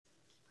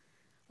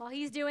While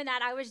he's doing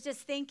that, I was just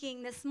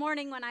thinking this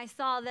morning when I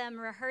saw them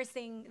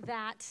rehearsing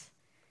that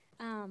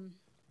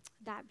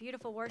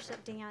beautiful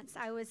worship dance,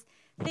 I was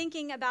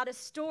thinking about a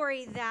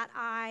story that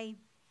I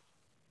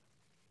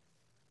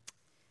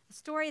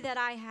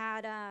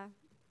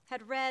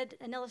had read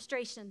an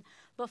illustration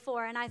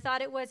before, and I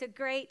thought it was a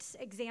great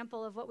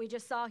example of what we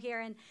just saw here.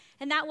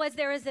 And that was,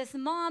 there was this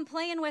mom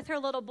playing with her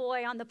little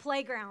boy on the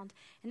playground,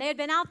 and they had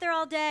been out there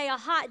all day, a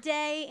hot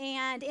day,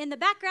 and in the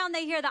background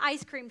they hear the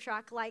ice cream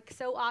truck, like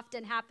so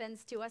often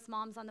happens to us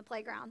moms on the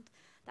playground.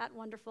 That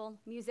wonderful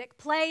music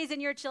plays,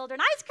 and your children,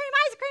 ice cream,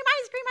 ice cream,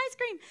 ice cream, ice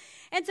cream.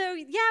 And so,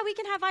 yeah, we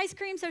can have ice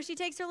cream. So she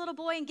takes her little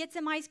boy and gets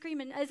him ice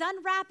cream and is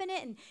unwrapping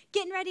it and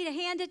getting ready to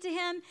hand it to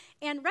him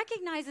and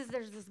recognizes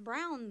there's this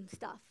brown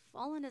stuff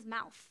all in his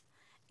mouth.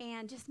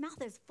 And his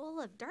mouth is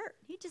full of dirt.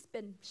 He'd just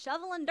been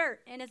shoveling dirt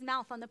in his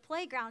mouth on the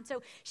playground.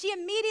 So she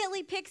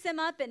immediately picks him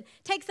up and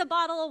takes a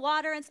bottle of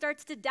water and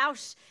starts to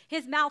douse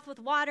his mouth with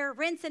water,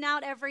 rinsing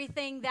out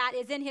everything that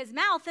is in his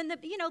mouth. And the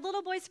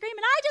little boy's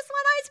screaming, I just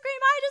want ice cream,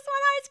 I just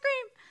want ice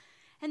cream.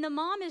 And the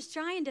mom is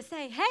trying to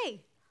say,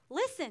 hey,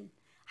 listen,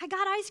 I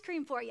got ice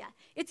cream for you.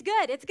 It's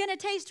good. It's going to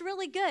taste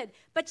really good.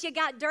 But you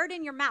got dirt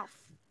in your mouth,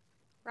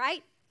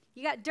 right?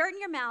 You got dirt in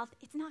your mouth.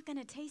 It's not going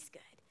to taste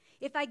good.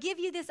 If I give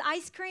you this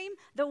ice cream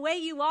the way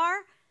you are,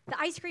 the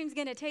ice cream's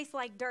going to taste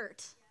like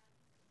dirt.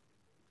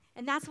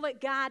 And that's what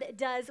God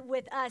does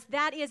with us.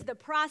 That is the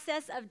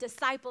process of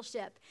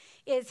discipleship,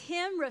 is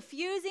him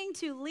refusing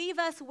to leave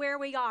us where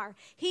we are.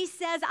 He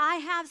says, I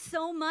have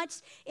so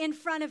much in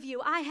front of you.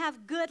 I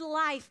have good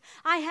life.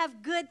 I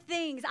have good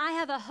things. I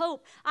have a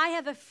hope. I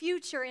have a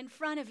future in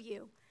front of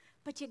you.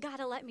 But you got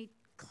to let me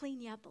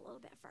clean you up a little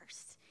bit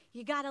first.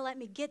 You got to let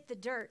me get the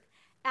dirt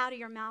out of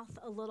your mouth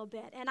a little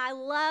bit. And I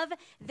love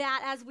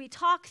that as we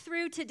talk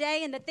through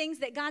today and the things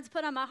that God's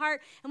put on my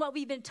heart and what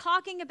we've been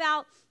talking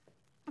about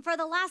for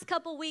the last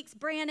couple weeks,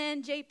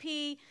 Brandon,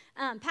 JP,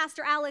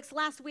 Pastor Alex,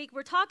 last week,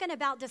 we're talking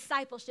about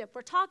discipleship.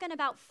 We're talking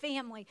about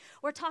family.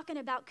 We're talking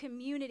about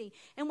community.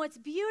 And what's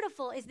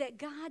beautiful is that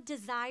God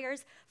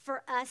desires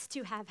for us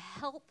to have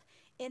help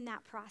in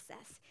that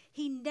process.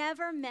 He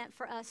never meant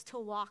for us to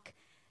walk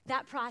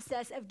that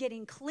process of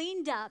getting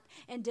cleaned up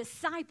and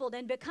discipled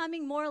and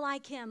becoming more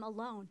like him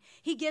alone.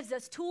 He gives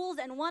us tools,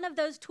 and one of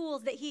those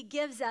tools that he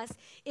gives us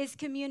is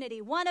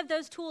community. One of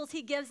those tools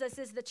he gives us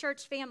is the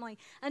church family.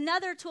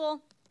 Another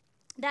tool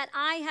that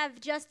I have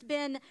just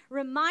been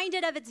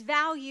reminded of its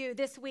value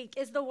this week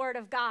is the Word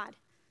of God.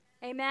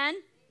 Amen?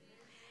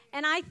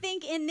 And I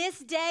think in this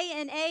day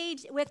and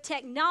age, with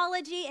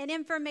technology and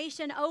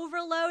information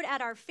overload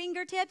at our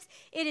fingertips,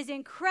 it is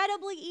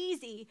incredibly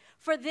easy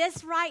for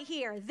this right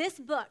here, this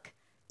book,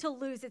 to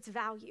lose its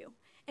value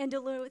and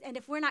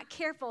if we're not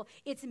careful,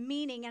 its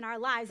meaning in our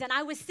lives. And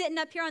I was sitting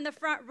up here on the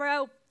front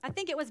row, I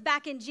think it was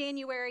back in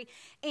January,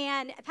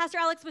 and Pastor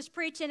Alex was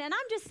preaching, and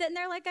I'm just sitting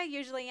there like I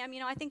usually am.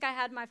 I think I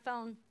had my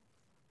phone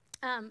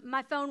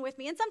with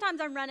me. And sometimes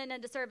I'm running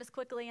into service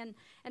quickly and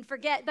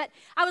forget. But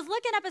I was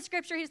looking up a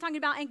scripture he was talking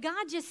about, and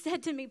God just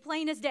said to me,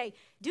 plain as day,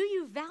 do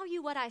you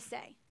value what I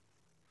say?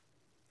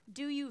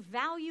 Do you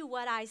value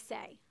what I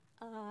say?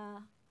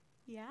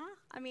 Yeah.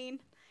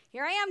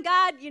 Here I am,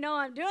 God.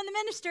 I'm doing the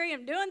ministry.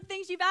 I'm doing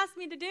things you've asked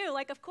me to do.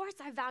 Like, of course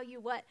I value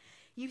what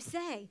you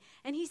say.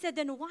 And he said,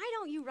 then why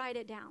don't you write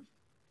it down?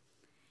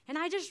 And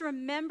I just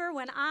remember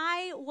when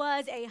I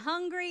was a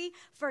hungry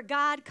for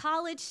God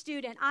college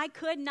student, I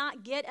could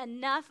not get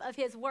enough of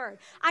his word.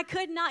 I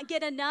could not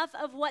get enough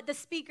of what the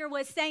speaker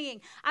was saying.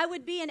 I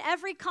would be in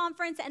every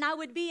conference and I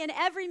would be in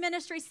every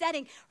ministry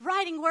setting,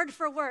 writing word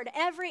for word,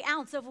 every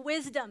ounce of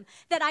wisdom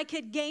that I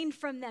could gain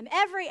from them,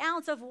 every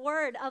ounce of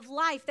word of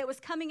life that was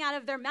coming out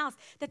of their mouths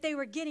that they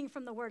were getting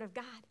from the Word of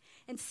God.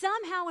 And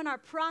somehow in our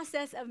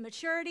process of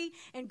maturity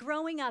and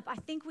growing up, I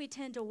think we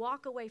tend to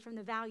walk away from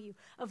the value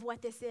of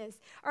what this is.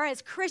 Or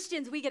as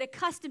Christians, we get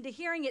accustomed to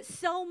hearing it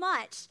so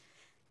much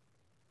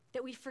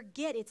that we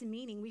forget its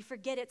meaning. We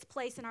forget its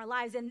place in our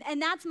lives.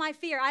 And that's my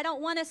fear. I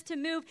don't want us to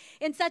move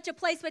in such a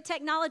place with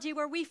technology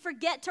where we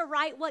forget to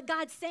write what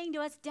God's saying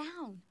to us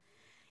down.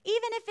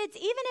 Even if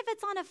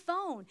it's on a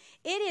phone,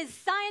 it is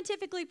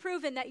scientifically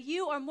proven that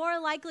you are more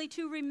likely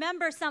to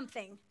remember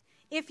something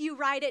if you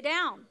write it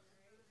down.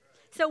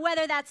 So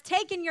whether that's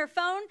taking your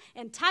phone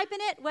and typing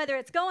it, whether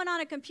it's going on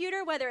a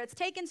computer, whether it's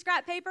taking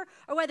scrap paper,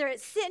 or whether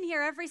it's sitting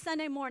here every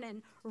Sunday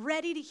morning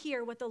ready to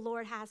hear what the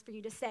Lord has for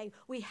you to say,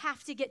 we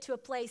have to get to a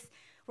place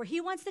where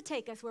he wants to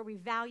take us, where we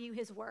value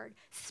his word,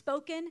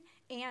 spoken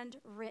and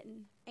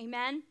written.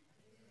 Amen?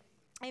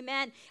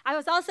 Amen. I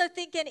was also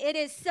thinking it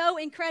is so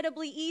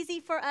incredibly easy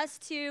for us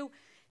to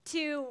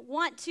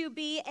want to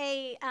be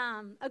a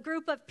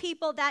group of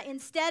people that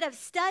instead of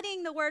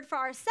studying the word for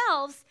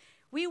ourselves,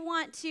 we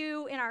want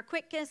to, in our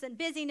quickness and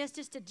busyness,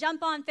 just to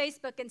jump on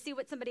Facebook and see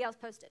what somebody else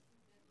posted.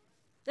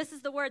 This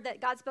is the word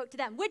that God spoke to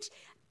them, which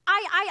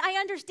I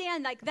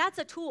understand, like, that's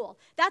a tool.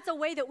 That's a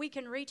way that we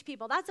can reach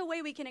people. That's a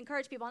way we can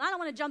encourage people, and I don't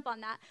want to jump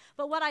on that.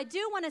 But what I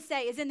do want to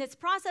say is in this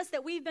process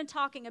that we've been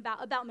talking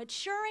about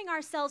maturing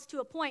ourselves to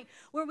a point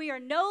where we are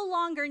no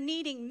longer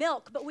needing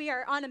milk, but we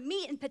are on a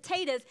meat and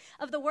potatoes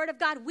of the Word of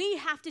God, we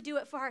have to do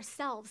it for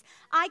ourselves.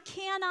 I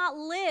cannot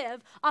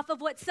live off of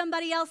what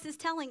somebody else is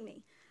telling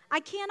me. I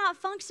cannot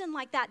function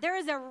like that. There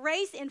is a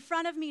race in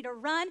front of me to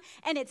run,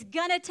 and it's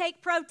going to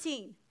take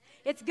protein.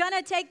 It's going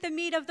to take the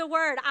meat of the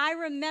word. I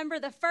remember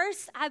the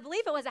first, I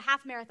believe it was a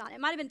half marathon. It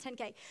might have been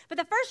 10K.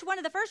 But one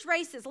of the first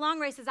races, long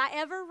races I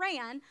ever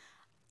ran,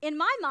 in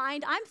my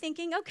mind, I'm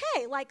thinking,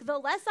 okay, like the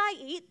less I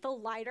eat, the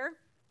lighter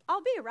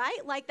I'll be, right?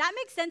 Like that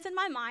makes sense in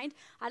my mind.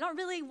 I don't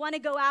really want to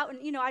go out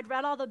and, I'd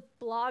read all the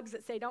blogs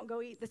that say don't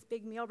go eat this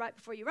big meal right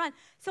before you run.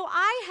 So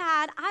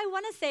I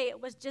want to say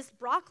it was just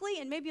broccoli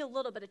and maybe a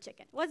little bit of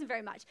chicken. It wasn't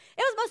very much.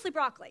 It was mostly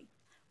broccoli.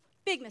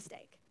 Big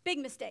mistake.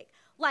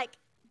 Like,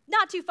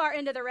 not too far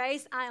into the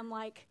race, I am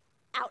like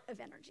out of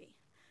energy.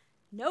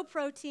 No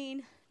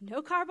protein,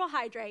 no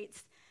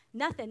carbohydrates,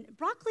 nothing.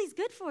 Broccoli's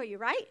good for you,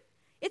 right?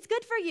 It's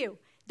good for you.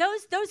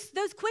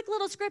 Those quick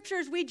little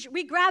scriptures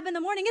we grab in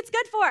the morning, it's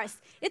good for us.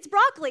 It's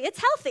broccoli, it's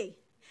healthy.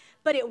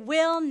 But it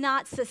will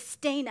not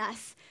sustain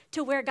us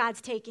to where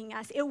God's taking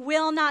us. It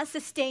will not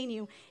sustain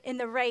you in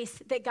the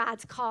race that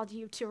God's called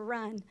you to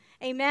run.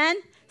 Amen?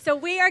 So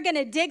we are going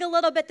to dig a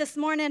little bit this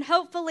morning,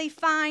 hopefully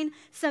find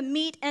some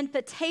meat and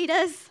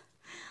potatoes.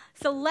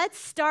 So let's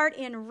start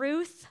in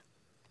Ruth.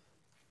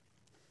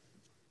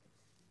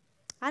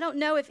 I don't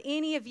know if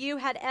any of you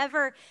had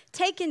ever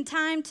taken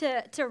time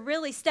to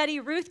really study.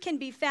 Ruth can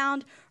be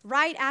found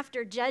right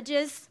after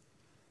Judges.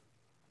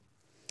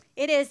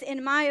 It is,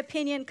 in my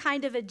opinion,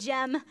 kind of a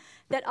gem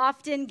that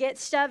often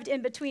gets shoved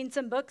in between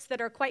some books that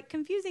are quite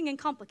confusing and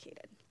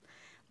complicated.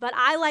 But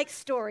I like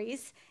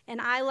stories, and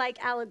I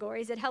like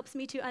allegories. It helps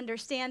me to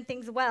understand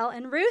things well,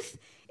 and Ruth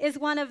is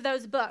one of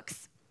those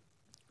books.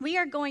 We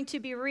are going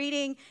to be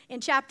reading in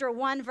chapter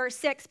 1, verse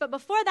 6. But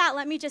before that,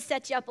 let me just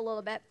set you up a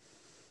little bit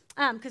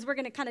because we're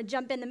going to kind of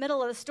jump in the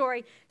middle of the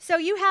story. So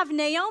you have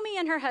Naomi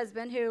and her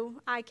husband, who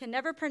I can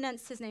never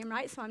pronounce his name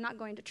right, so I'm not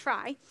going to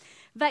try.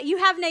 But you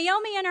have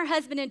Naomi and her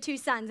husband and 2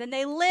 sons, and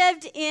they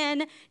lived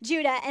in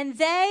Judah, and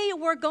they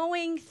were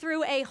going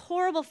through a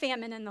horrible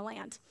famine in the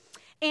land.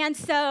 And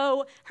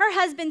so her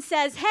husband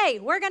says, hey,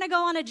 we're going to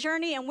go on a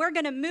journey and we're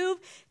going to move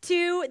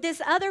to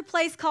this other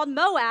place called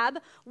Moab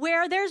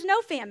where there's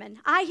no famine.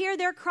 I hear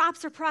their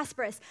crops are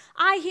prosperous.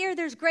 I hear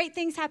there's great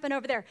things happen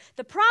over there.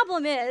 The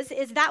problem is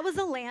that was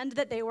a land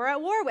that they were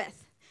at war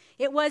with.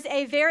 It was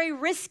a very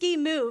risky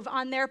move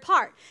on their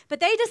part, but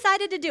they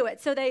decided to do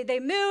it. So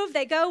they move,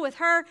 they go with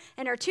her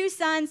and her 2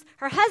 sons.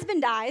 Her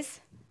husband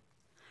dies.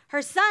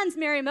 Her sons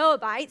marry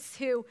Moabites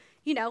who,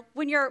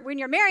 when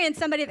you're marrying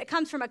somebody that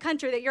comes from a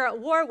country that you're at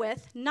war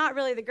with, not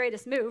really the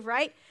greatest move,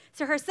 right?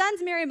 So her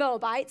sons marry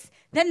Moabites,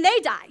 then they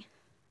die.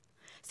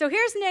 So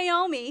here's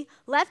Naomi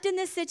left in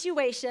this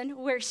situation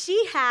where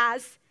she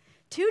has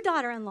 2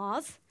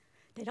 daughter-in-laws.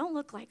 They don't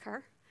look like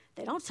her.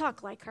 They don't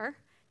talk like her.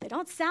 They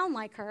don't sound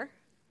like her.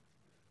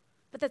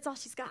 But that's all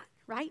she's got,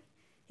 right?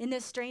 In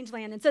this strange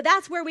land. And so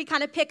that's where we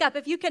kind of pick up.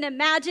 If you can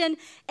imagine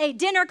a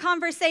dinner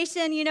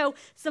conversation,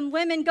 some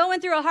women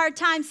going through a hard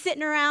time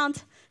sitting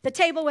around the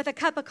table with a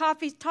cup of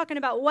coffee talking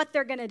about what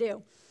they're going to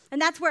do.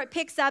 And that's where it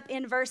picks up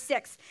in verse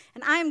 6.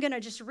 And I'm going to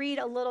just read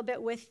a little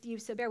bit with you,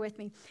 so bear with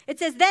me. It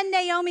says, Then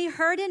Naomi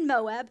heard in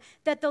Moab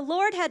that the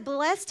Lord had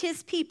blessed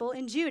his people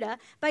in Judah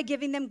by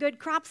giving them good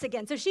crops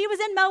again. So she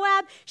was in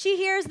Moab. She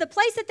hears the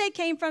place that they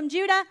came from,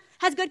 Judah,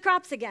 has good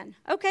crops again.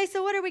 Okay,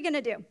 so what are we going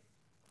to do?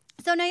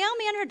 So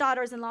Naomi and her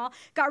daughters-in-law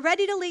got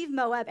ready to leave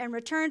Moab and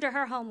return to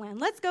her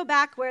homeland. Let's go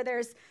back where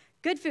there's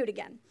good food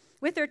again.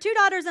 With her 2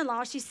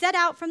 daughters-in-law, she set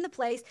out from the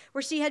place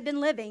where she had been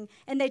living,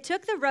 and they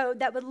took the road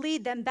that would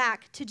lead them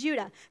back to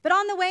Judah. But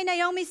on the way,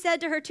 Naomi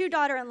said to her 2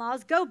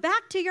 daughter-in-laws, Go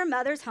back to your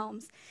mother's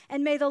homes,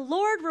 and may the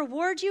Lord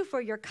reward you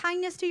for your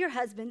kindness to your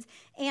husbands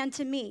and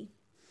to me.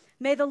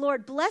 May the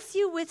Lord bless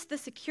you with the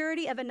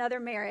security of another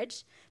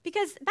marriage.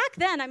 Because back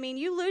then,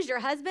 you lose your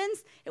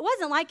husbands. It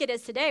wasn't like it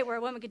is today where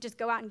a woman could just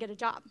go out and get a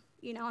job.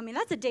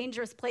 That's a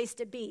dangerous place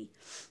to be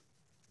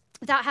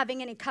without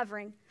having any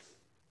covering.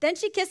 Then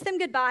she kissed them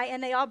goodbye,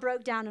 and they all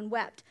broke down and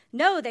wept.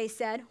 No, they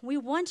said, we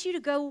want to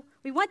go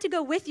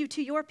with you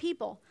to your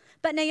people.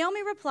 But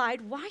Naomi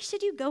replied, Why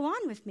should you go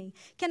on with me?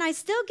 Can I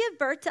still give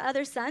birth to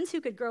other sons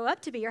who could grow up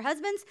to be your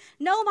husbands?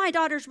 No, my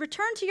daughters,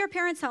 return to your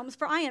parents' homes,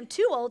 for I am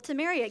too old to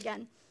marry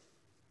again.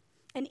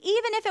 And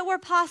even if it were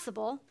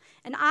possible,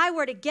 and I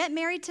were to get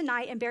married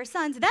tonight and bear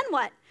sons, then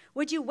what?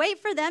 Would you wait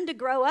for them to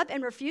grow up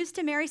and refuse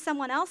to marry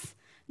someone else?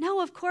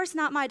 No, of course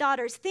not, my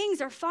daughters.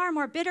 Things are far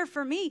more bitter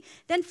for me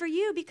than for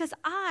you because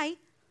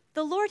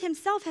the Lord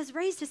himself has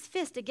raised his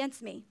fist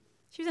against me.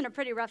 She was in a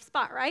pretty rough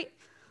spot, right?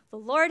 The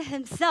Lord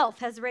himself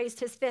has raised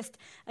his fist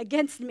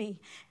against me.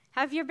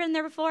 Have you ever been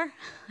there before?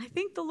 I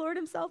think the Lord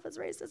himself has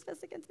raised his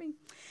fist against me.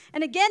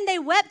 And again they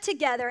wept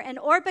together, and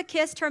Orpah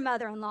kissed her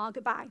mother-in-law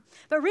goodbye.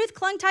 But Ruth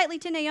clung tightly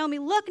to Naomi.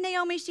 Look,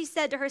 Naomi, she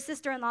said to her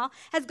sister-in-law,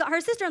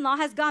 her sister-in-law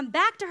has gone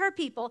back to her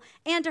people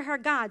and to her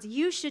gods.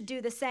 You should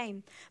do the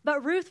same.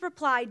 But Ruth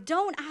replied,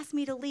 don't ask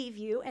me to leave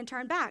you and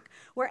turn back.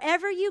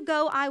 Wherever you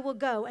go, I will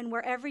go, and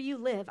wherever you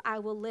live, I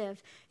will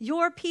live.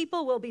 Your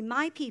people will be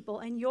my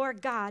people, and your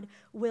God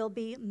will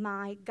be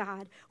my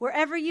God.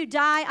 Wherever you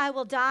die, I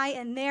will die,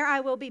 and there I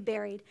will be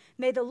buried.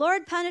 May the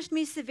Lord punish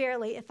me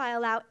severely if I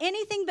allow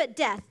anything but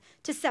death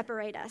to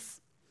separate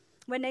us.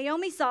 When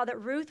Naomi saw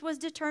that Ruth was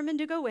determined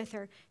to go with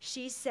her,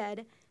 she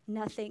said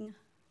nothing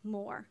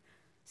more.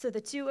 So the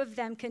two of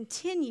them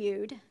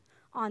continued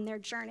on their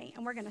journey.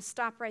 And we're going to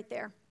stop right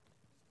there.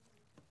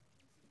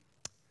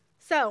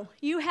 So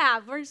we're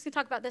just going to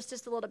talk about this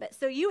just a little bit.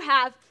 So you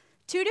have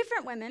two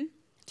different women,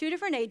 two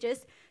different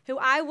ages, who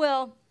I'm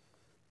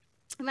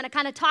going to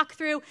kind of talk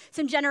through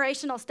some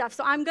generational stuff.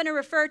 So I'm going to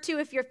refer to,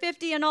 if you're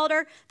 50 and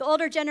older, the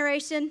older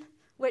generation,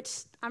 which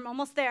I'm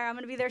almost there. I'm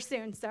going to be there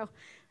soon, so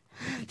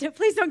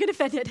please don't get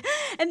offended.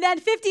 And then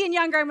 50 and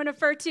younger, I'm going to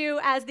refer to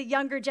as the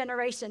younger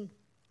generation.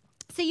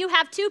 So you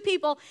have two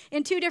people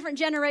in two different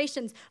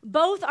generations.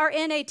 Both are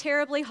in a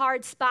terribly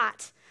hard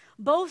spot.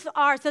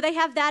 So they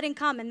have that in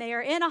common. They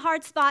are in a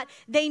hard spot.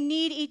 They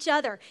need each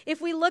other.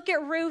 If we look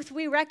at Ruth,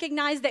 we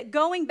recognize that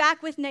going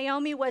back with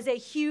Naomi was a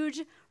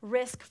huge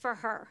risk for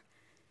her.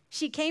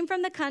 She came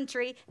from the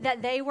country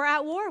that they were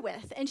at war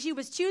with, and she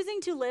was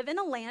choosing to live in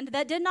a land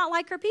that did not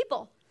like her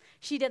people.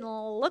 She didn't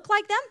look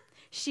like them.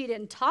 She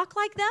didn't talk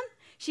like them.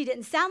 She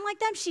didn't sound like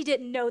them. She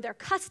didn't know their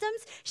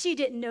customs. She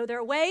didn't know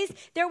their ways.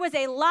 There was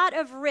a lot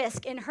of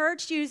risk in her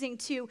choosing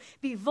to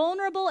be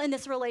vulnerable in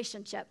this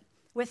relationship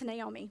with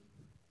Naomi.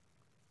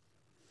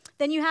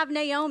 Then you have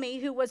Naomi,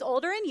 who was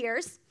older in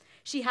years.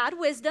 She had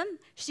wisdom.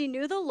 She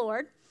knew the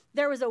Lord.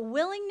 There was a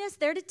willingness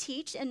there to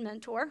teach and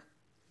mentor.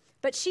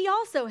 But she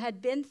also had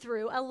been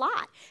through a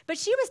lot. But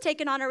she was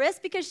taking on a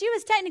risk because she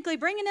was technically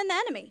bringing in the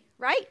enemy,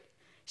 right?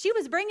 She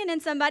was bringing in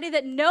somebody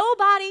that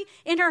nobody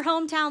in her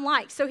hometown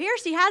liked. So here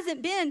she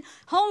hasn't been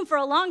home for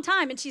a long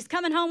time, and she's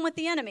coming home with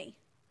the enemy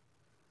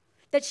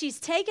that she's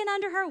taken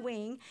under her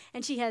wing,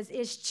 and she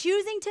is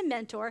choosing to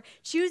mentor,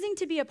 choosing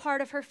to be a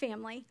part of her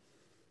family.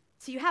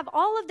 So you have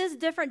all of this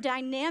different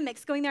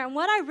dynamics going there. And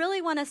what I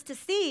really want us to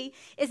see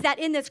is that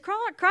in this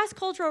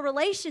cross-cultural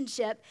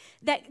relationship,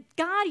 that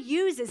God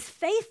uses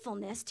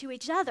faithfulness to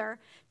each other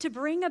to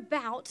bring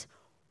about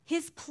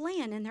his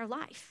plan in their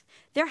life.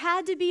 There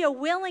had to be a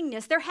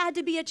willingness. There had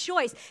to be a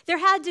choice. There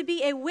had to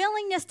be a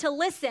willingness to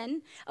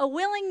listen, a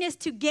willingness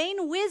to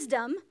gain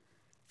wisdom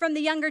from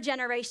the younger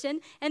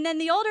generation. And then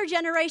the older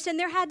generation,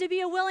 there had to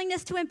be a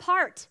willingness to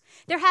impart.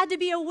 There had to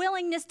be a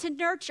willingness to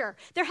nurture.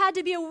 There had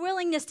to be a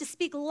willingness to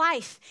speak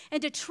life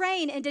and to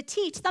train and to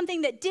teach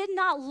something that did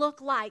not look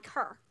like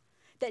her,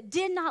 that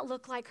did not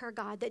look like her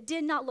God, that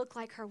did not look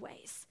like her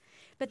ways.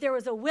 But there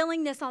was a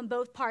willingness on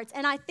both parts.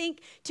 And I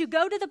think to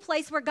go to the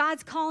place where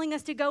God's calling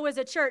us to go as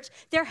a church,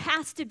 there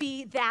has to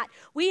be that.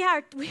 We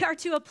are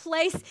to a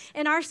place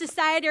in our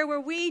society where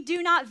we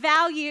do not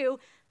value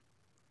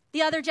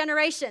the other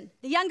generation.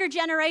 The younger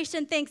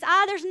generation thinks,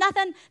 there's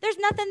nothing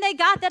they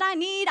got that I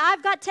need.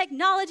 I've got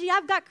technology.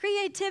 I've got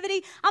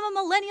creativity. I'm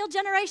a millennial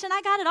generation.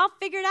 I got it all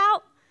figured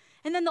out.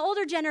 And then the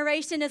older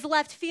generation is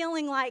left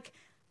feeling like,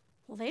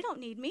 well, they don't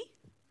need me.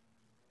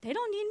 They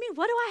don't need me.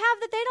 What do I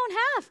have that they don't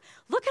have?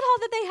 Look at all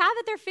that they have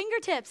at their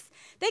fingertips.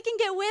 They can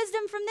get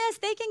wisdom from this.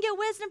 They can get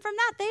wisdom from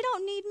that. They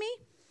don't need me.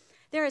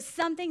 There is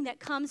something that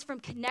comes from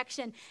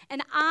connection.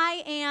 And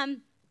I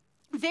am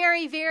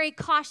very, very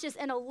cautious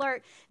and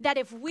alert that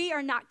if we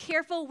are not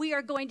careful, we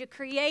are going to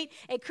create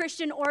a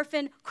Christian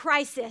orphan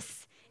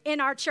crisis in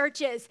our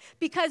churches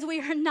because we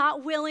are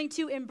not willing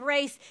to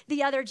embrace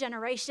the other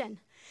generation.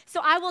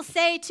 So I will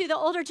say to the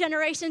older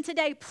generation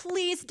today,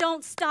 please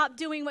don't stop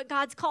doing what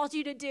God's called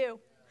you to do.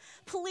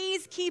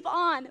 Please keep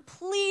on,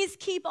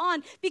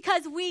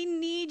 because we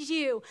need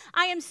you.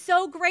 I am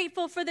so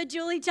grateful for the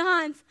Julie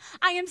Johns.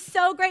 I am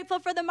so grateful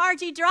for the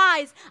Margie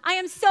Dries. I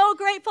am so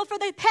grateful for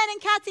the Penn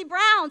and Katsy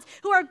Browns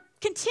who are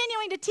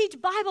continuing to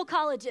teach Bible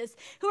colleges,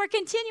 who are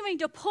continuing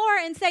to pour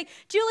and say,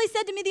 Julie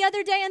said to me the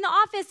other day in the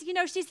office,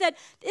 she said,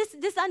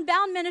 this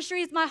Unbound ministry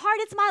is my heart.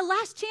 It's my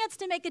last chance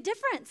to make a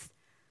difference.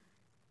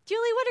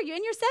 Julie, what are you,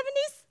 in your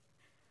 70s?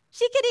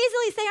 She could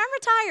easily say,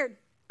 I'm retired.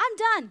 I'm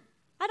done.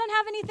 I don't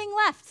have anything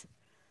left.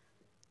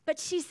 But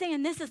she's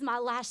saying, this is my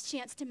last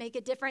chance to make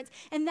a difference.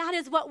 And that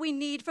is what we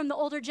need from the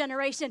older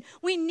generation.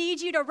 We need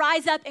you to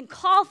rise up and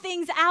call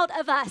things out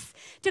of us,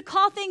 to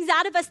call things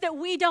out of us that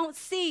we don't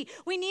see.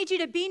 We need you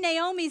to be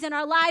Naomi's in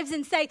our lives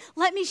and say,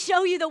 let me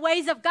show you the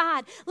ways of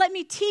God. Let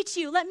me teach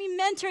you. Let me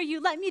mentor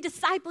you. Let me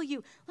disciple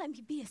you. Let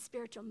me be a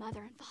spiritual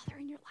mother and father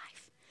in your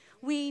life.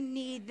 We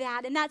need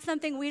that. And that's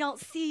something we don't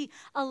see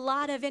a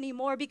lot of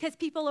anymore because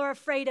people are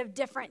afraid of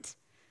different.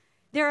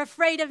 They're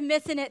afraid of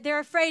missing it. They're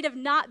afraid of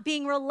not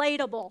being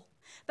relatable.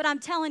 But I'm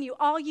telling you,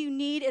 all you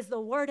need is the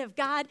word of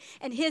God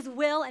and his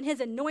will and his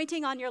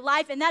anointing on your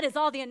life, and that is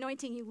all the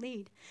anointing you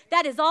need.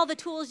 That is all the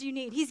tools you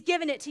need. He's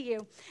given it to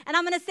you. And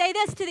I'm going to say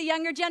this to the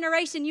younger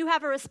generation, you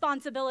have a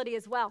responsibility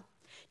as well.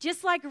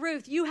 Just like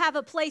Ruth, you have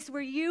a place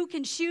where you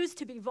can choose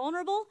to be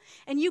vulnerable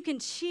and you can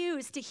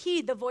choose to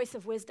heed the voice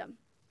of wisdom.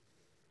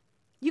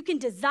 You can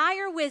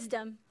desire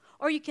wisdom,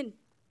 or you can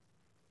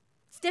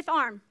stiff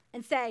arm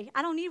and say,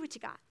 I don't need what you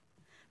got.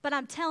 But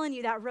I'm telling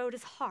you, that road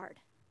is hard.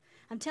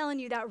 I'm telling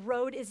you, that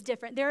road is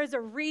different. There is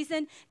a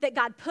reason that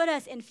God put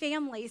us in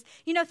families.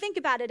 You know, think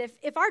about it.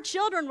 If our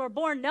children were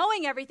born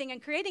knowing everything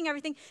and creating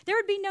everything, there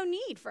would be no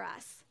need for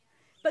us.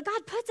 But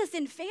God puts us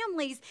in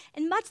families,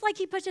 and much like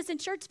he puts us in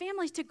church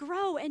families, to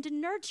grow and to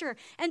nurture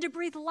and to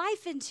breathe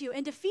life into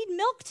and to feed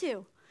milk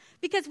to.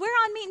 Because we're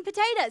on meat and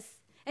potatoes.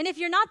 And if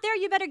you're not there,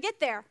 you better get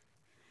there.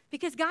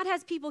 Because God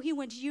has people he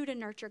wants you to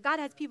nurture. God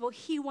has people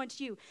he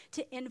wants you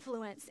to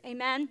influence.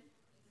 Amen?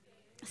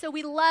 So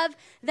we love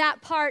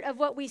that part of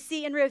what we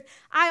see in Ruth.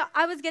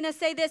 I was going to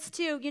say this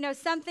too, you know,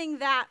 something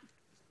that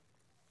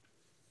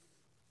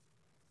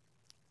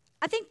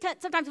I think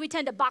sometimes we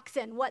tend to box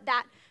in what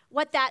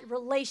that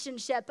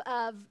relationship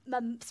of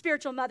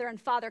spiritual mother and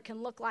father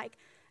can look like.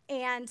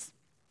 And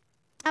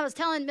I was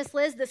telling Miss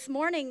Liz this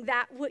morning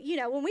that, you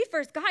know, when we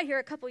first got here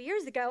a couple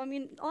years ago, I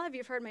mean, all of you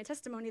have heard my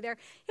testimony there,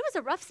 it was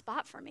a rough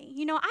spot for me.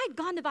 You know, I'd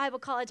gone to Bible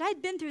college.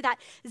 I'd been through that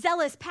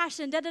zealous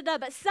passion,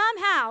 but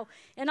somehow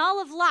in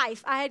all of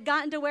life, I had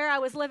gotten to where I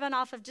was living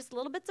off of just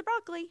little bits of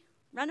broccoli,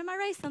 running my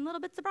race on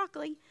little bits of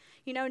broccoli,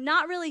 you know,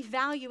 not really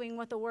valuing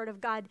what the Word of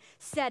God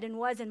said and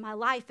was in my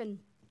life. And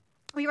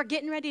we were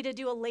getting ready to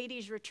do a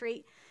ladies'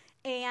 retreat.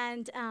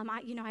 And,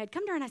 I had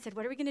come to her and I said,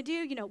 what are we going to do?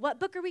 You know, what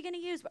book are we going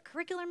to use? What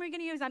curriculum are we going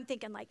to use? I'm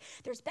thinking like,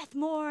 there's Beth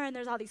Moore and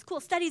there's all these cool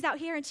studies out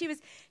here. And she was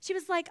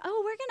like,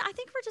 I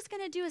think we're just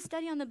going to do a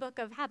study on the book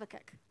of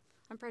Habakkuk.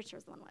 I'm pretty sure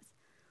the one was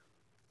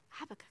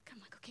Habakkuk. I'm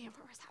like, okay,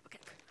 where's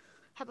Habakkuk?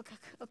 Habakkuk.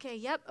 Okay,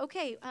 yep,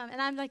 okay.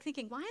 And I'm like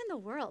thinking, why in the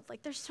world?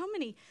 Like, there's so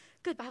many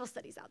good Bible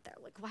studies out there.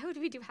 Like, why would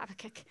we do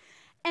Habakkuk?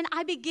 And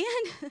I began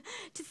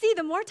to see,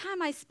 the more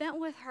time I spent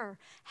with her,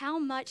 how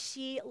much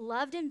she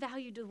loved and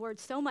valued the word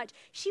so much.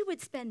 She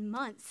would spend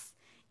months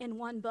in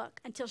one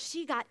book until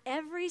she got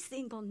every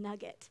single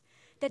nugget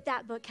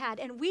that book had.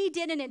 And we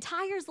did an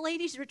entire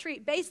ladies'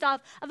 retreat based off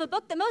of a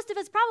book that most of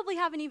us probably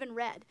haven't even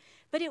read.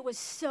 But it was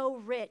so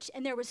rich,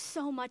 and there was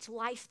so much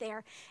life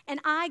there. And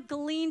I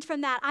gleaned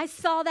from that. I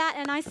saw that,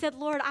 and I said,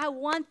 Lord, I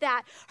want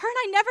that. Her and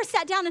I never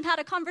sat down and had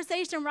a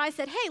conversation where I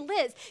said, hey,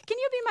 Liz, can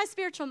you be my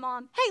spiritual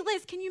mom? Hey,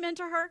 Liz, can you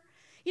mentor her?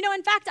 You know,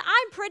 in fact,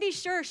 I'm pretty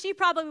sure she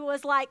probably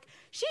was like,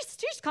 she's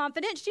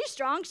confident, she's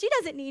strong, she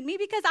doesn't need me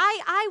because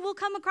I will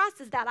come across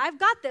as that. I've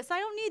got this, I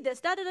don't need this,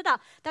 da-da-da-da.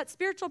 That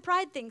spiritual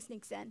pride thing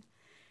sneaks in.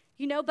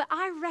 You know, but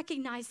I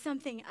recognized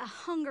something, a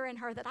hunger in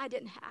her that I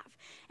didn't have.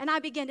 And I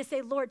began to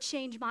say, Lord,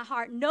 change my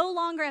heart. No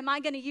longer am I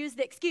going to use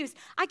the excuse,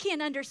 I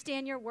can't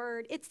understand your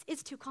word.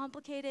 It's too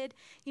complicated.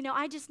 You know,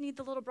 I just need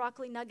the little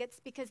broccoli nuggets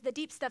because the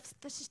deep stuff,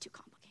 that's just too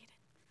complicated.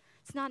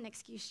 It's not an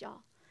excuse,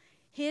 y'all.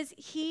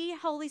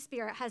 Holy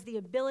Spirit, has the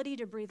ability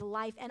to breathe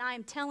life. And I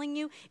am telling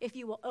you, if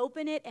you will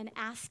open it and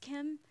ask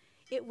him,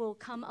 it will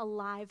come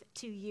alive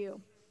to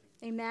you.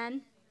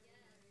 Amen.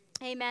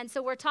 Amen.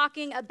 So we're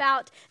talking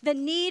about the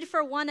need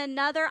for one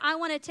another. I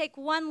want to take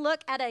one look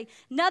at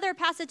another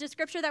passage of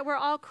Scripture that we're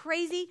all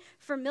crazy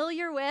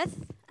familiar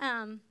with,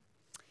 and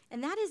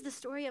that is the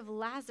story of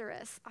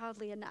Lazarus,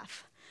 oddly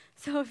enough.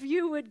 So if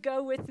you would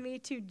go with me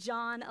to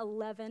John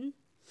 11.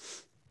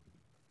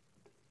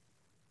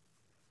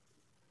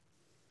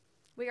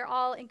 We are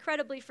all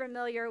incredibly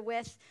familiar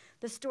with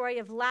the story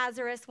of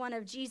Lazarus, one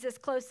of Jesus'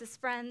 closest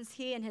friends,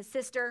 he and his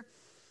sister,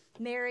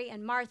 Mary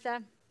and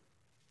Martha.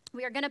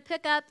 We are going to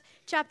pick up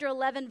chapter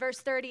 11, verse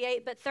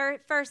 38, but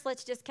first,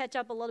 let's just catch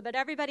up a little bit.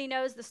 Everybody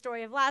knows the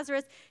story of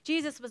Lazarus.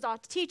 Jesus was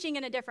off teaching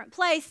in a different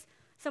place.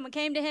 Someone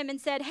came to him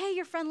and said, hey,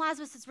 your friend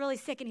Lazarus is really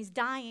sick and he's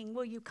dying.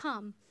 Will you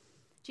come?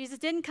 Jesus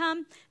didn't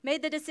come,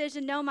 made the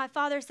decision, no, my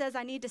Father says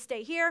I need to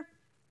stay here.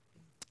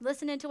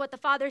 Listening to what the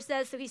Father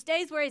says, so he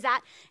stays where he's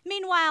at.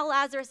 Meanwhile,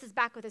 Lazarus is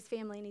back with his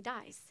family and he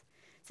dies.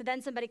 So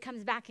then somebody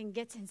comes back and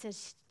gets him and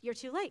says, you're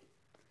too late.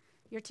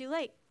 You're too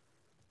late.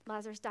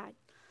 Lazarus died.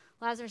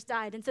 Lazarus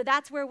died. And so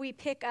that's where we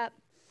pick up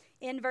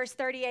in verse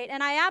 38.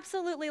 And I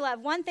absolutely love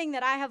one thing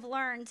that I have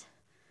learned.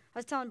 I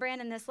was telling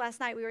Brandon this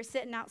last night. We were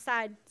sitting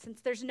outside.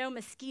 Since there's no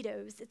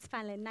mosquitoes, it's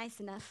finally nice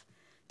enough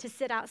to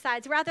sit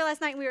outside. So we're out there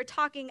last night and we were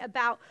talking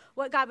about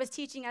what God was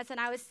teaching us.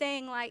 And I was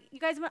saying, like, you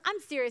guys, I'm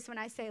serious when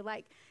I say,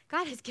 like,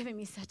 God has given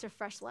me such a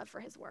fresh love for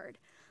his word.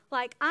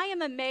 Like, I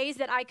am amazed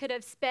that I could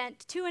have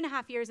spent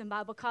 2.5 years in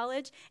Bible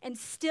college and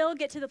still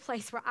get to the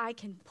place where I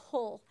can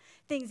pull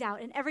things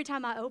out. And every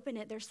time I open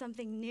it, there's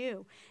something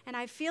new. And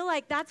I feel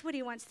like that's what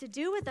he wants to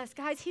do with us,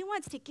 guys. He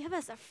wants to give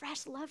us a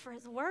fresh love for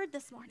his word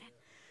this morning.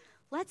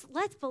 Let's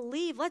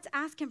believe. Let's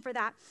ask him for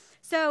that.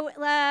 So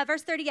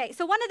verse 38.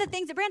 So one of the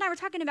things that Brand and I were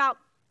talking about,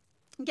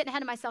 I'm getting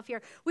ahead of myself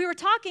here. We were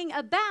talking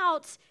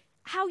about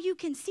how you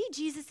can see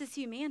Jesus'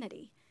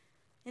 humanity.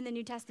 in the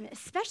New Testament,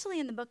 especially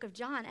in the book of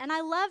John. And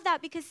I love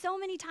that because so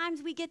many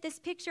times we get this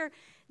picture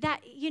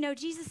that,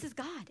 Jesus is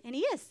God, and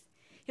he is.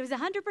 He was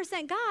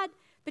 100% God,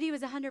 but he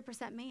was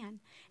 100% man.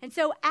 And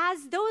so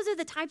as those are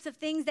the types of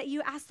things that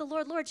you ask the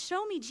Lord, Lord,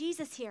 show me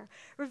Jesus here.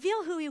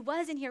 Reveal who he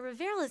was in here.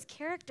 Reveal his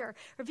character.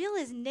 Reveal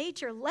his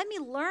nature. Let me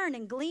learn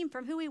and glean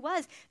from who he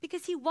was,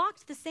 because he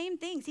walked the same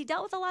things. He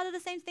dealt with a lot of the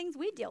same things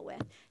we deal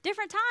with.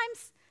 Different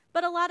times,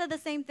 but a lot of the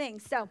same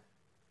things. So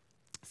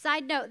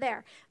side note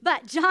there.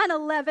 But John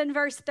 11,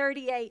 verse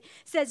 38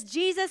 says,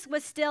 Jesus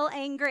was still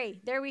angry.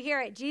 There we hear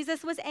it.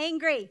 Jesus was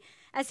angry.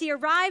 As he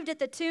arrived at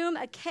the tomb,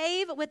 a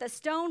cave with a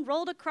stone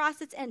rolled across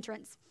its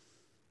entrance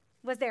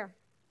was there.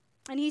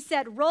 And he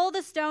said, roll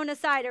the stone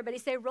aside. Everybody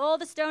say, roll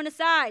the stone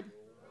aside.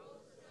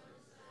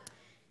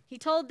 He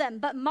told them,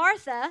 but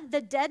Martha, the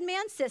dead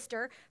man's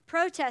sister,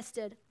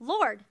 protested,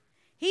 Lord,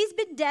 he's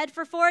been dead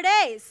for 4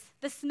 days.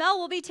 The smell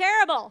will be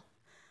terrible.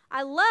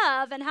 I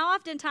love, and how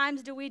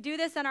oftentimes do we do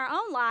this in our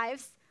own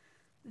lives,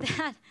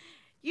 that,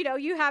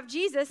 you have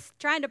Jesus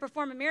trying to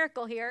perform a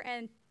miracle here,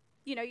 and,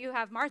 you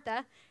have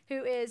Martha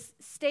who is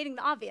stating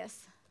the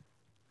obvious.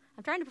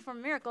 I'm trying to perform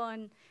a miracle,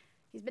 and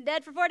he's been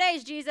dead for 4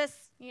 days,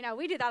 Jesus.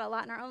 We do that a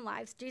lot in our own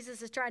lives.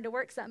 Jesus is trying to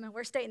work something, and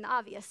we're stating the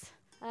obvious.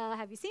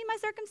 Have you seen my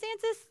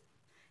circumstances?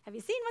 Have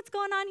you seen what's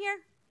going on here?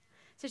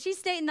 So she's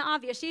stating the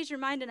obvious. She's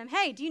reminding him,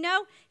 hey, do you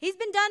know he's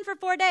been done for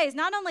 4 days?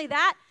 Not only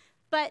that,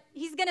 but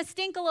he's going to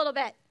stink a little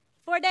bit.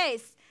 4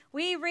 days.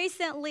 We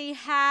recently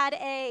had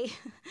a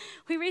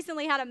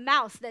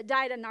mouse that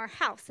died in our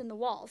house in the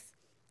walls.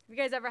 Have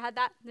you guys ever had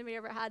that? Anybody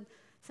ever had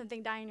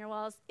something die in your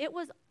walls? It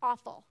was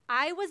awful.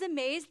 I was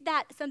amazed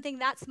that something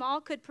that small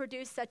could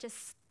produce such a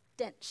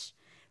stench.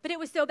 But it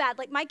was so bad.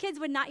 Like, my kids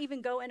would not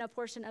even go in a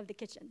portion of the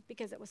kitchen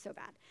because it was so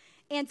bad.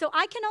 And so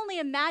I can only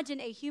imagine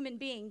a human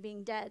being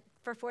being dead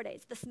for 4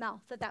 days, the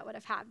smell that would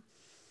have had.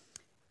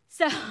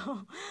 So,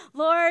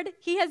 Lord,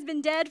 he has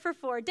been dead for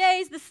 4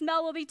 days. The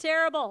smell will be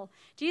terrible.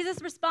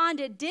 Jesus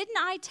responded, didn't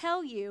I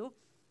tell you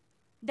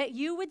that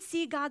you would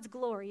see God's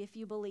glory if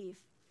you believe?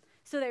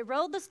 So they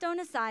rolled the stone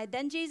aside.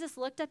 Then Jesus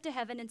looked up to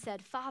heaven and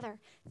said, Father,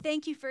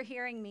 thank you for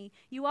hearing me.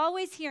 You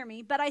always hear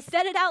me, but I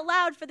said it out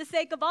loud for the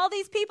sake of all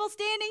these people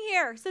standing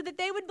here so that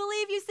they would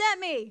believe you sent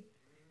me.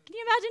 Can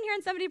you imagine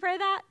hearing somebody pray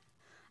that?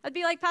 I'd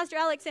be like Pastor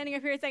Alex standing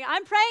up here saying,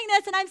 I'm praying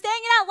this and I'm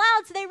saying it out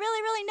loud so they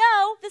really, really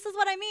know this is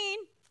what I mean.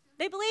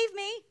 They believe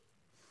me.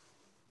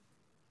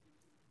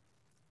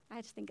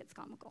 I just think it's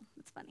comical.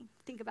 It's funny.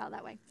 Think about it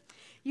that way.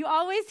 You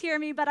always hear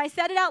me, but I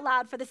said it out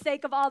loud for the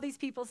sake of all these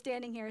people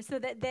standing here so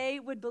that they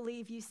would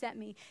believe you sent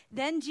me.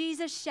 Then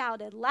Jesus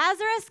shouted,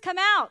 Lazarus, come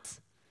out.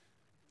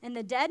 And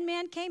the dead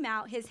man came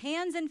out, his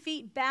hands and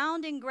feet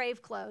bound in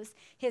grave clothes,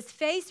 his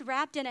face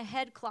wrapped in a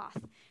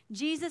headcloth.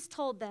 Jesus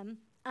told them,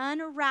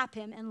 unwrap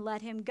him and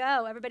let him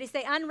go. Everybody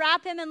say,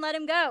 unwrap him and let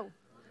him go.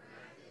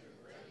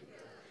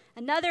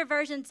 Another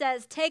version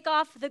says, take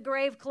off the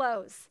grave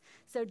clothes.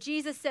 So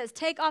Jesus says,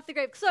 take off the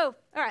grave. So,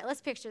 all right,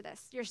 let's picture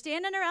this. You're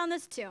standing around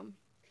this tomb.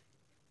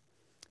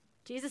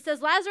 Jesus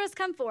says, Lazarus,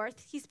 come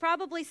forth. He's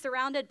probably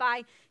surrounded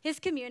by his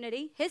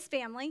community, his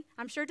family.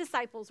 I'm sure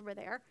disciples were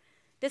there.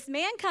 This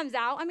man comes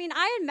out.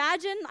 I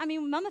imagine,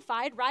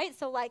 mummified, right?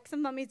 So like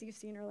some mummies, you've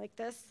seen her like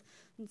this,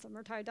 and some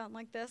are tied down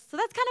like this. So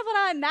that's kind of what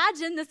I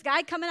imagine this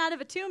guy coming out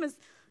of a tomb is,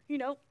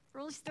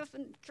 really stiff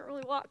and can't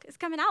really walk, is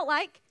coming out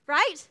like,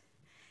 right?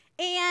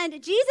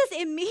 And Jesus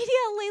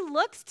immediately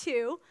looks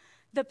to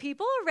the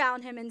people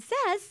around him and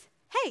says,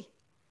 hey,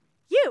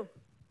 you,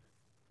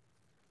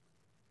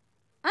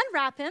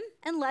 unwrap him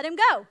and let him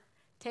go.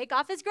 Take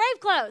off his grave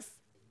clothes.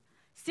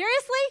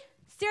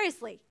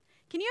 Seriously.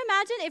 Can you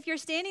imagine if you're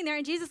standing there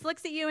and Jesus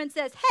looks at you and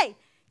says, hey,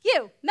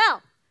 you,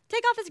 Mel,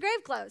 take off his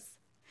grave clothes.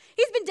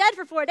 He's been dead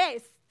for 4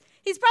 days.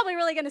 He's probably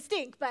really going to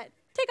stink, but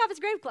take off his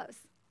grave clothes.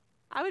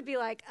 I would be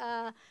like,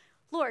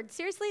 Lord,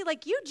 seriously?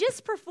 Like, you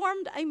just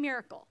performed a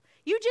miracle.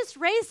 You just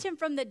raised him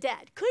from the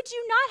dead. Could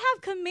you not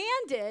have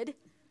commanded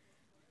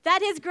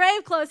that his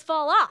grave clothes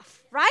fall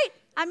off, right?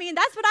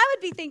 That's what I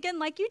would be thinking.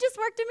 Like, you just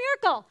worked a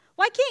miracle.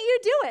 Why can't you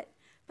do it?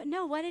 But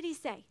no, what did he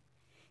say?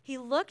 He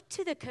looked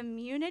to the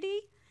community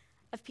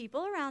of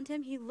people around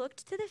him. He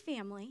looked to the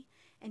family,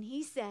 and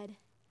he said,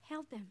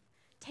 help him.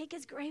 Take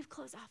his grave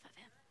clothes off of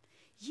him.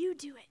 You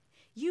do it.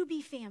 You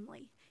be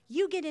family.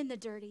 You get in the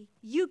dirty.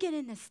 You get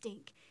in the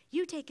stink.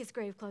 You take his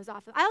grave clothes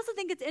off. I also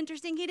think it's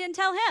interesting he didn't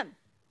tell him.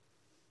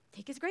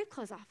 Take his grave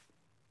clothes off.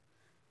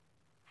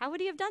 How would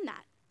he have done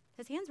that?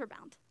 His hands were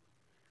bound.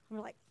 And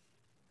we're like,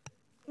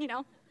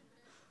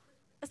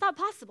 it's not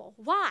possible.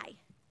 Why?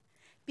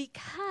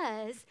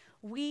 Because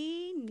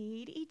we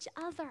need each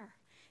other.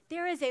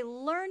 There is a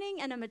learning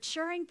and a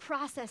maturing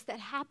process that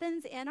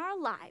happens in our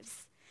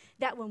lives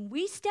that when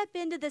we step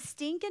into the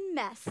stinking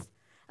mess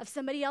of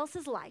somebody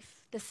else's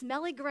life, the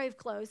smelly grave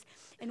clothes,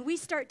 and we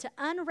start to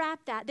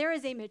unwrap that, there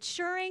is a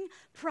maturing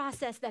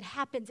process that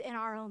happens in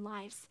our own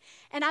lives.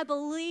 And I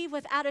believe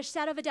without a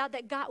shadow of a doubt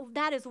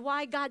that is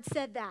why God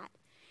said that.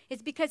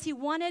 It's because he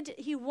wanted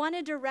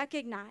to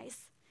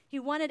recognize He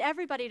wanted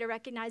everybody to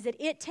recognize that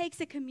it takes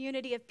a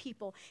community of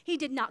people. He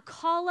did not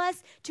call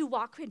us to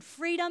walk in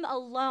freedom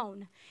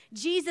alone.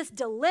 Jesus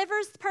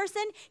delivers the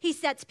person. He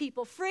sets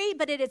people free,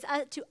 but it is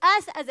up to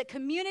us as a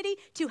community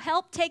to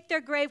help take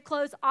their grave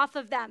clothes off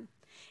of them.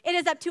 It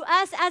is up to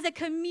us as a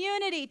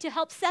community to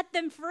help set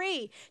them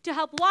free, to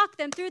help walk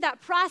them through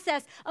that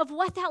process of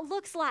what that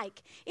looks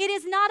like. It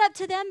is not up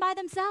to them by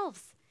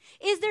themselves.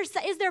 Is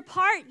there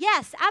part?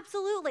 Yes,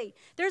 absolutely.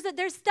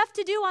 There's stuff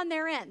to do on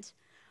their end.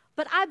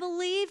 But I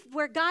believe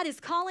where God is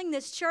calling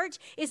this church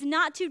is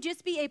not to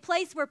just be a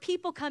place where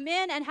people come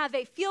in and have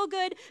a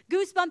feel-good,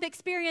 goosebump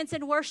experience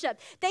in worship.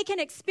 They can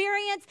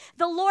experience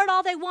the Lord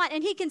all they want,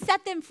 and he can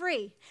set them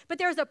free. But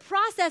there's a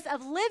process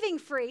of living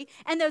free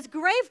and those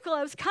grave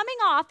clothes coming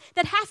off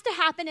that has to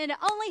happen, and it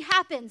only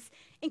happens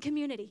in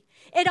community.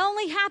 It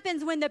only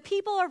happens when the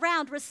people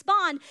around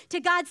respond to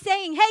God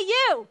saying, hey,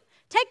 you,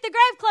 take the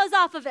grave clothes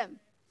off of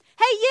him.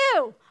 Hey,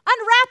 you,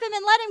 unwrap him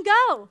and let him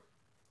go.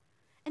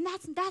 And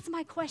that's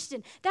my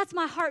question. That's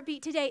my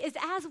heartbeat today is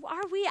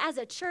are we as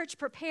a church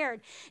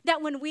prepared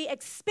that when we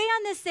expand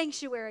this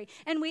sanctuary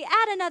and we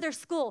add another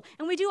school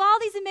and we do all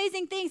these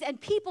amazing things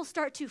and people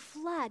start to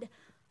flood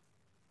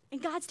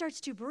and God starts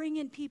to bring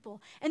in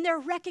people and they're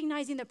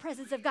recognizing the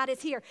presence of God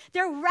is here.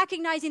 They're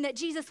recognizing that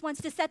Jesus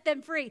wants to set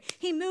them free.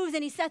 He moves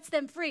and he sets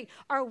them free.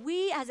 Are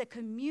we as a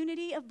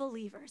community of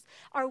believers,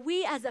 are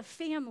we as a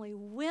family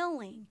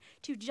willing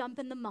to jump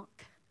in the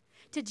muck,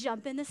 to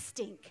jump in the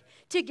stink,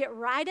 to get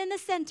right in the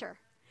center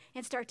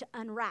and start to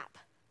unwrap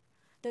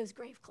those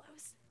grave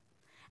clothes?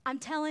 I'm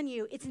telling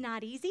you, it's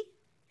not easy.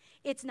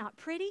 It's not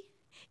pretty.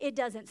 It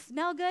doesn't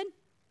smell good.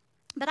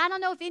 But I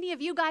don't know if any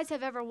of you guys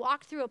have ever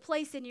walked through a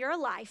place in your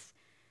life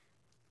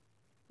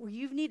where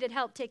you've needed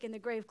help taking the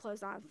grave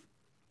clothes off.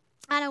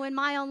 I know in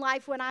my own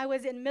life when I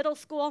was in middle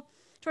school,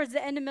 towards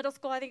the end of middle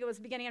school, I think it was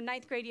the beginning of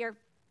 9th grade year,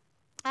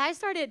 I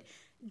started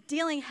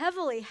dealing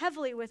heavily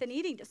with an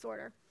eating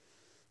disorder.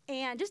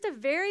 And just a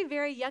very,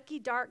 very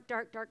yucky,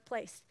 dark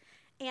place.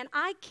 And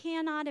I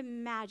cannot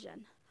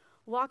imagine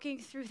walking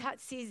through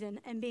that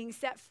season and being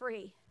set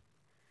free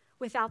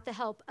without the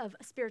help of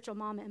a spiritual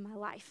mama in my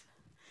life.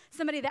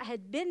 Somebody that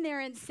had been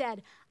there and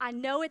said, I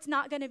know it's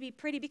not going to be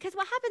pretty, because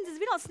what happens is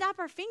we don't snap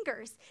our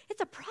fingers.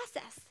 It's a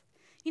process.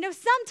 You know,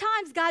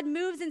 sometimes God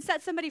moves and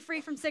sets somebody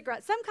free from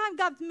cigarettes. Sometimes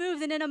God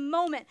moves and in a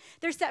moment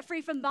they're set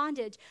free from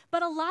bondage.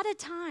 But a lot of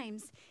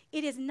times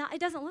it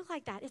doesn't look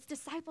like that. It's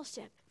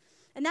discipleship.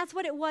 And that's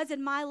what it was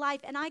in my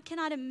life. And I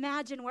cannot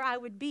imagine where I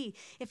would be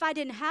if I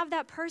didn't have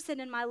that person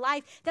in my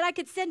life that I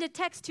could send a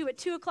text to at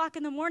 2 o'clock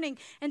in the morning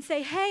and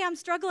say, hey, I'm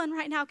struggling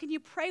right now. Can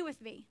you pray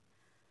with me?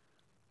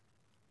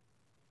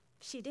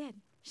 She did.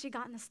 She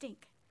got in the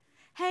stink.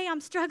 Hey, I'm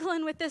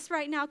struggling with this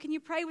right now. Can you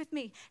pray with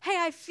me? Hey,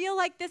 I feel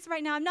like this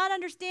right now. I'm not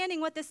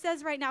understanding what this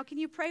says right now. Can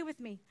you pray with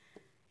me?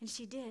 And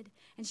she did.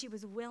 And she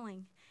was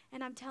willing.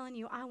 And I'm telling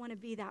you, I want to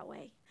be that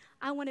way.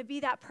 I want to be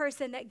that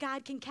person that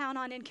God can count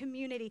on in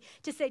community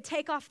to say,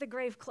 take off the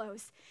grave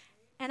clothes.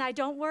 And I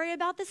don't worry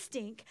about the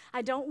stink.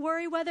 I don't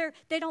worry whether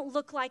they don't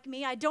look like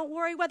me. I don't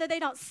worry whether they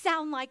don't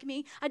sound like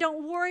me. I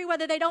don't worry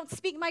whether they don't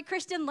speak my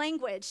Christian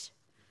language.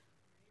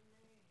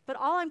 But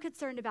all I'm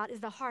concerned about is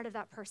the heart of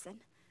that person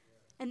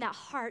and that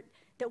heart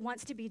that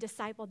wants to be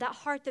discipled, that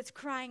heart that's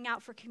crying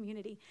out for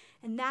community.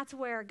 And that's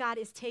where God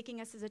is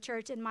taking us as a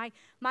church. And my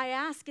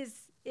ask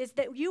is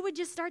that you would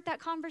just start that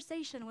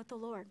conversation with the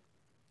Lord.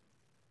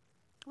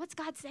 What's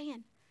God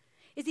saying?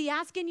 Is he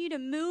asking you to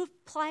move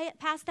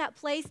past that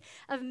place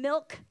of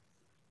milk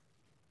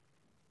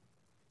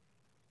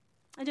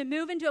and to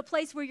move into a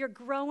place where you're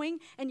growing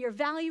and you're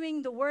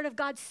valuing the word of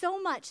God so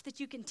much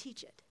that you can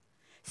teach it,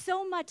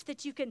 so much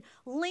that you can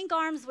link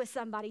arms with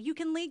somebody, you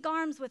can link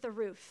arms with a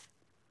roof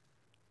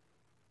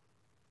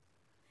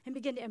and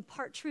begin to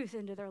impart truth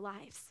into their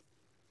lives?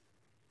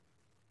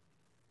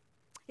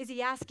 Is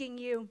he asking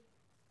you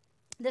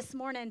this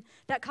morning,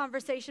 that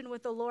conversation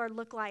with the Lord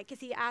look like? Is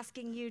he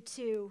asking you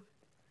to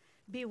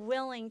be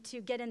willing to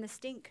get in the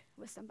stink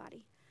with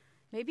somebody?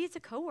 Maybe it's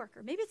a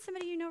coworker. Maybe it's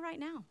somebody you know right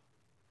now.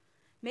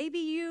 Maybe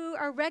you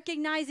are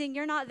recognizing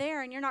you're not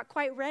there and you're not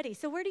quite ready.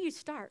 So where do you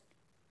start?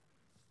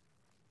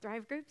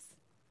 Thrive groups?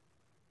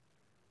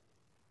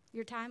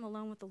 Your time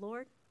alone with the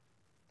Lord?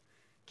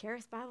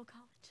 Charis Bible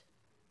College?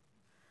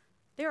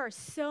 There are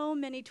so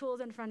many tools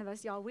in front of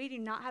us, y'all. We do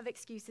not have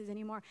excuses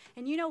anymore.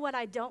 And you know what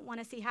I don't want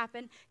to see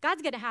happen?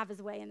 God's going to have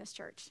his way in this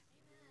church.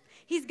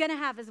 He's going to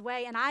have his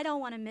way, and I don't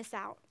want to miss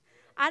out.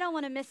 I don't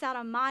want to miss out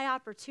on my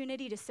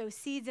opportunity to sow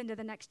seeds into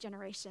the next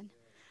generation.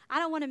 I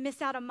don't want to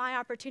miss out on my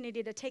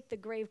opportunity to take the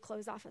grave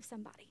clothes off of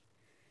somebody.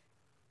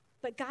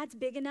 But God's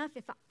big enough,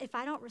 if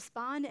I don't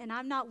respond and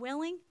I'm not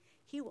willing,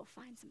 he will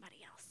find somebody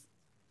else.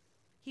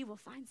 He will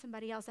find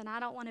somebody else, and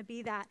I don't want to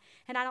be that.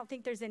 And I don't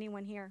think there's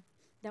anyone here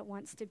that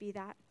wants to be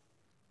that.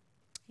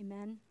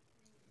 Amen.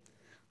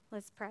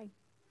 Let's pray.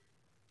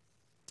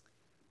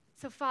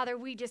 So, Father,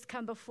 we just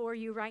come before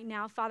you right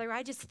now. Father,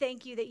 I just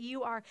thank you that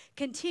you are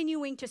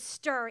continuing to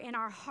stir in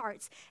our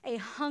hearts a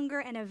hunger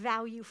and a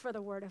value for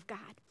the word of God.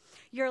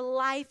 your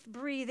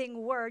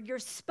life-breathing word, your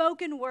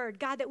spoken word,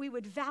 God, that we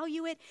would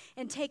value it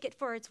and take it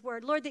for its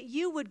word. Lord, that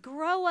you would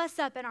grow us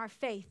up in our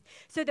faith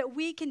so that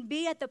we can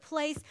be at the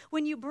place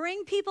when you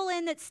bring people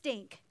in that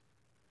stink,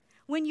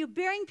 when you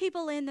bring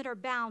people in that are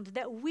bound,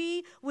 that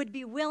we would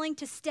be willing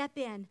to step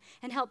in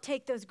and help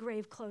take those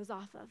grave clothes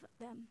off of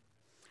them.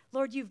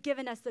 Lord, you've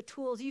given us the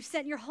tools. You've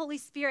sent your Holy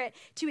Spirit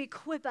to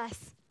equip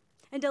us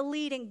and to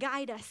lead and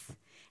guide us.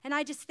 And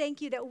I just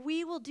thank you that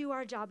we will do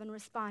our job and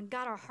respond.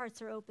 God, our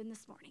hearts are open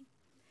this morning.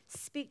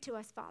 Speak to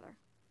us, Father.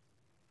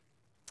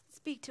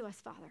 Speak to us,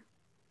 Father.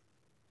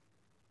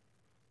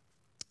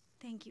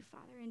 Thank you,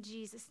 Father. In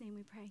Jesus' name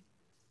we pray.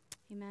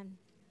 Amen.